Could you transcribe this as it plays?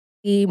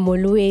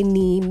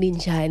Molweni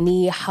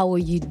Ninjani, how are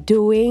you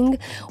doing?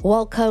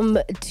 Welcome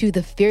to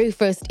the very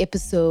first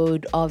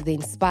episode of the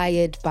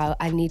Inspired by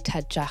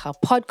Anita Jaha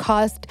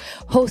podcast,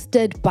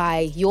 hosted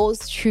by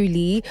yours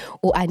truly,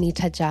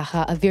 Anita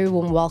Jaha. A very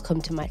warm welcome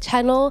to my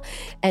channel.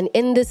 And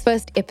in this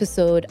first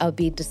episode, I'll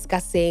be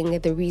discussing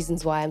the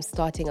reasons why I'm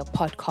starting a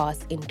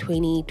podcast in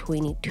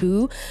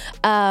 2022.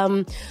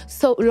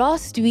 So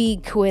last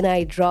week, when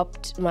I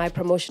dropped my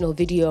promotional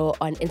video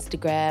on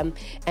Instagram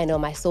and on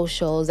my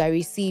socials, I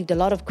received a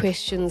lot of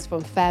questions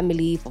from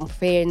family, from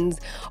friends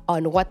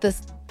on what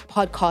this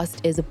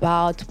podcast is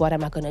about, what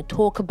am I going to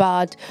talk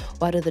about,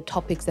 what are the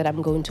topics that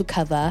I'm going to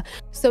cover.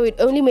 So it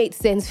only made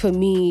sense for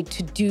me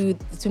to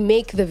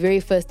make the very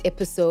first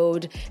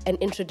episode an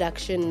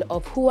introduction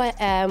of who I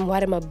am,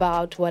 what I'm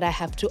about, what I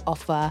have to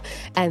offer,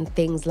 and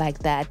things like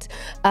that.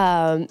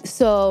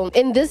 So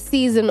in this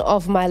season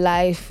of my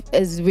life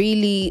is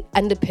really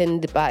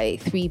underpinned by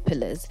three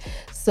pillars.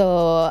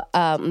 So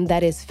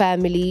that is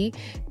family,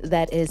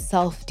 that is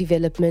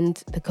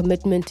self-development, the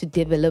commitment to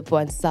develop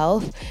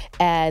oneself,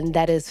 and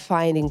that is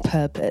finding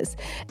purpose.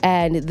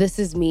 And this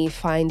is me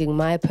finding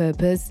my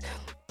purpose,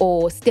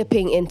 or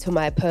stepping into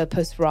my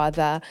purpose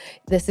rather.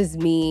 This is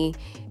me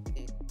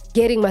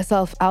getting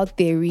myself out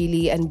there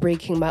really and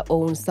breaking my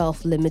own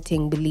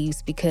self-limiting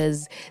beliefs,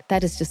 because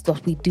that is just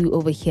what we do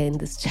over here in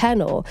this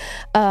channel.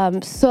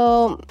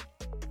 So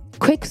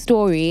quick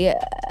story.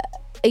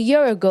 A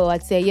year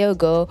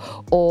ago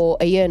or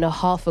a year and a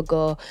half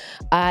ago,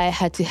 I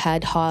had to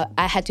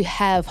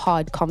have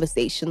hard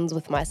conversations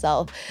with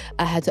myself.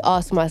 I had to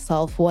ask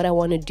myself what I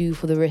want to do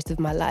for the rest of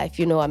my life.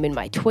 You know, I'm in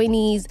my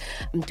 20s,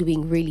 I'm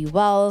doing really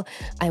well,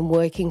 I'm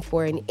working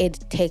for an ed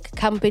tech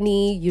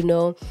company, you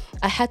know.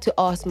 I had to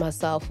ask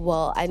myself,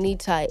 well,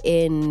 Anita,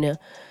 in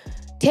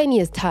 10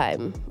 years'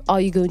 time,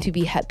 are you going to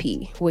be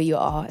happy where you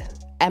are?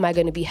 Am I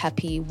going to be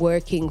happy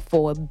working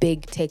for a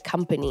big tech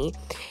company?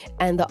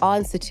 And the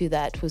answer to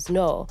that was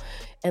no.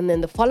 And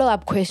then the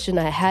follow-up question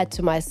I had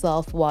to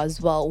myself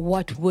was, well,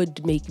 what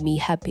would make me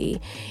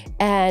happy?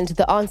 And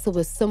the answer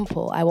was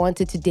simple. I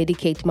wanted to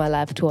dedicate my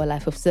life to a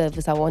life of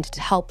service. I wanted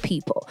to help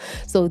people.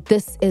 So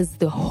this is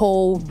the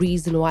whole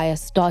reason why I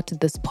started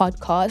this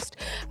podcast.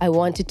 I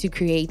wanted to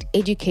create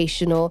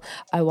educational,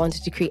 I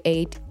wanted to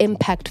create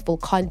impactful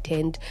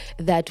content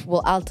that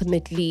will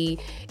ultimately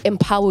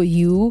empower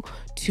you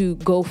to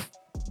go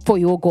for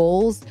your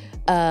goals.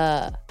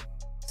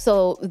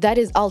 So that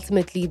is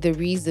ultimately the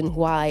reason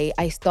why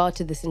I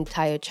started this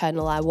entire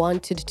channel. I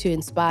wanted to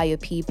inspire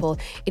people.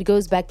 It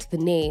goes back to the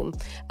name.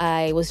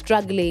 I was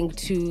struggling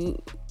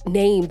to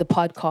name the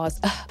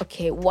podcast.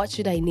 Okay, what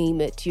should I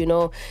name it? You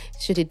know,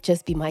 should it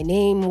just be my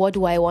name? What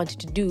do I want it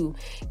to do?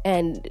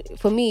 And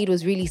for me, it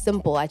was really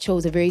simple. I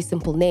chose a very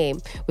simple name,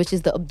 which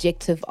is the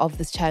objective of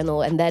this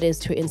channel, and that is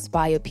to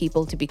inspire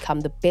people to become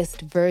the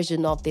best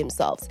version of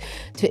themselves,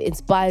 to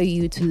inspire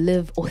you to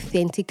live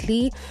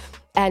authentically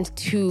and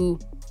to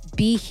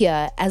be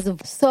here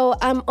so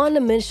I'm on a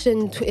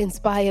mission to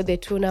inspire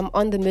Betuna. I'm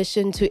on the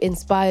mission to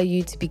inspire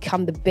you to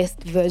become the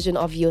best version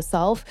of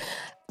yourself.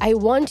 I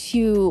want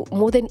you,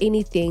 more than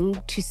anything,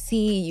 to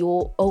see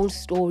your own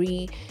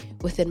story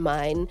within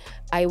mine.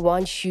 I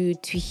want you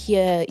to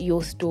hear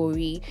your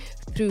story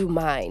through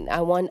mine. I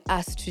want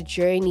us to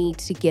journey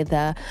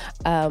together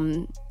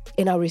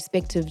in our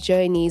respective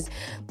journeys.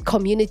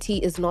 Community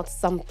is not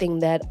something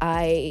that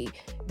I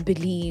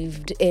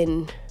believed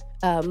in.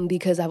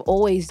 Because I've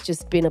always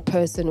just been a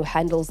person who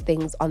handles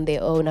things on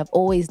their own. I've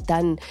always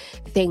done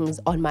things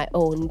on my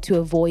own to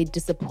avoid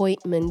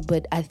disappointment.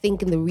 But I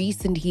think in the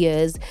recent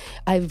years,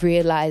 I've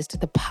realized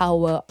the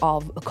power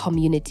of a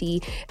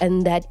community.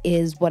 And that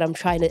is what I'm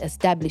trying to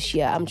establish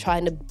here. I'm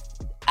trying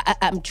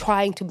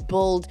to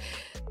build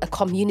a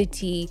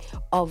community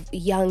of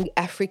young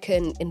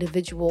African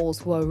individuals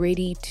who are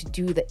ready to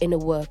do the inner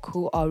work,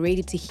 who are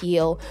ready to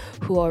heal,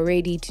 who are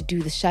ready to do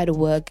the shadow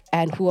work,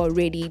 and who are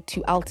ready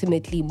to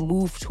ultimately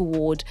move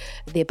toward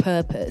their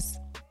purpose.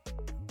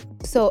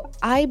 So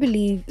I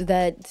believe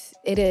that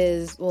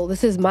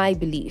this is my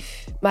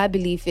belief. My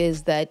belief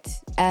is that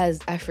as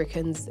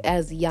Africans,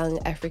 as young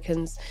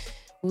Africans,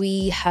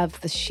 we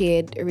have the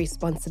shared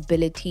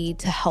responsibility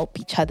to help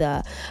each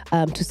other,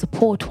 to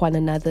support one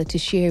another, to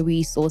share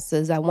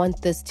resources. I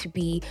want this to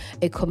be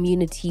a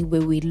community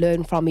where we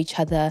learn from each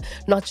other,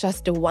 not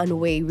just a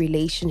one-way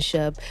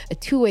relationship, a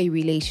two-way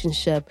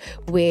relationship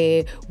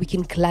where we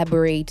can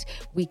collaborate,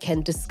 we can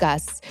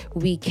discuss,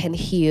 we can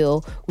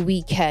heal,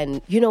 we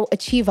can,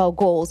 achieve our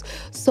goals.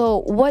 So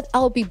what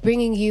I'll be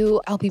bringing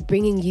you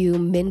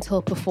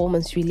mental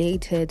performance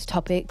related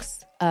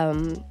topics,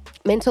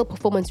 mental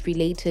performance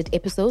related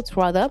episodes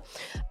rather,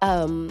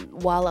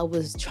 while I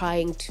was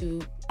trying to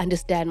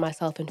understand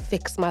myself and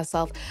fix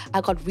myself.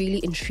 I got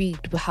really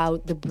intrigued with how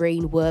the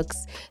brain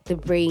works, the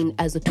brain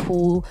as a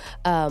tool,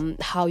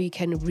 how you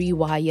can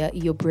rewire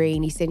your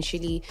brain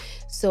essentially.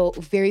 So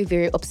very,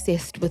 very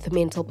obsessed with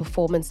mental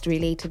performance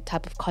related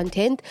type of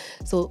content.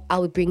 So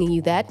I'll be bringing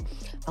you that.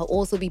 I'll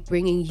also be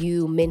bringing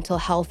you mental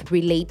health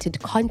related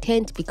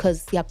content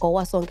because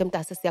siyakowa sonke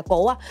mntase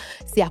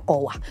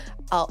siyakowa.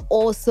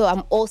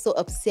 I'm also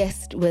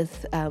obsessed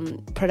with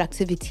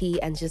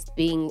productivity and just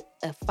being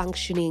a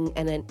functioning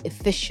and an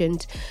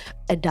efficient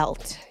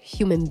adult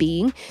human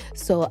being.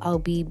 So I'll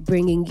be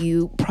bringing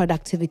you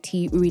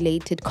productivity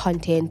related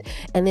content.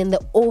 And then the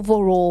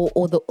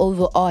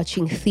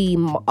overarching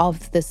theme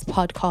of this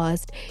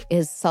podcast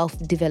is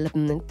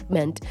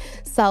self-development.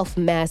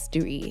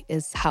 Self-mastery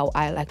is how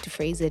I like to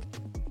phrase it.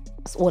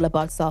 It's all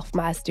about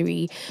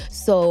self-mastery.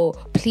 So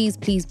please,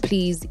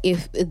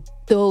 if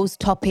those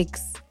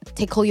topics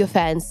tickle your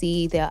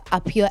fancy, they're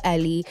up your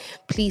alley,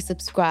 please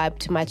subscribe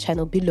to my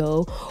channel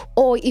below.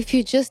 Or if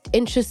you're just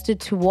interested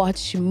to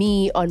watch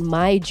me on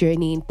my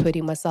journey in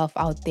putting myself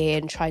out there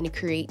and trying to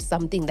create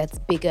something that's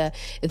bigger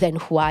than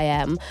who I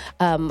am,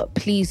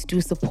 please do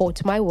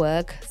support my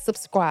work,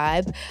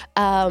 subscribe.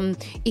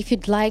 If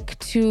you'd like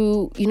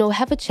to,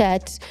 have a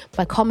chat,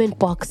 my comment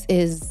box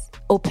is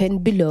open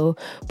below.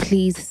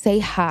 Please say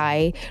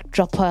hi,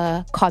 drop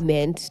a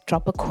comment,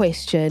 drop a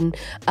question,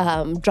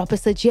 drop a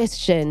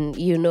suggestion,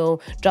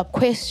 drop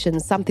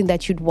questions, something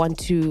that you'd want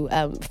to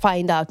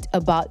find out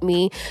about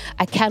me.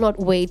 I cannot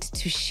wait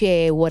to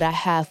share what I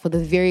have for the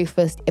very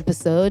first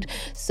episode.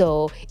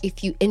 So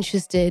if you're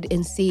interested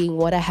in seeing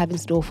what I have in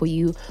store for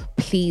you,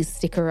 please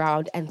stick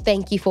around. And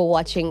thank you for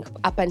watching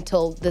up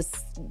until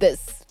this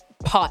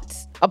part,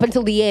 up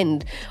until the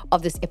end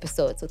of this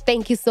episode. So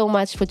thank you so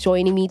much for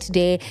joining me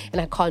today, and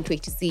I can't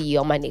wait to see you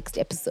on my next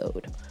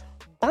episode.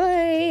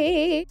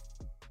 Bye.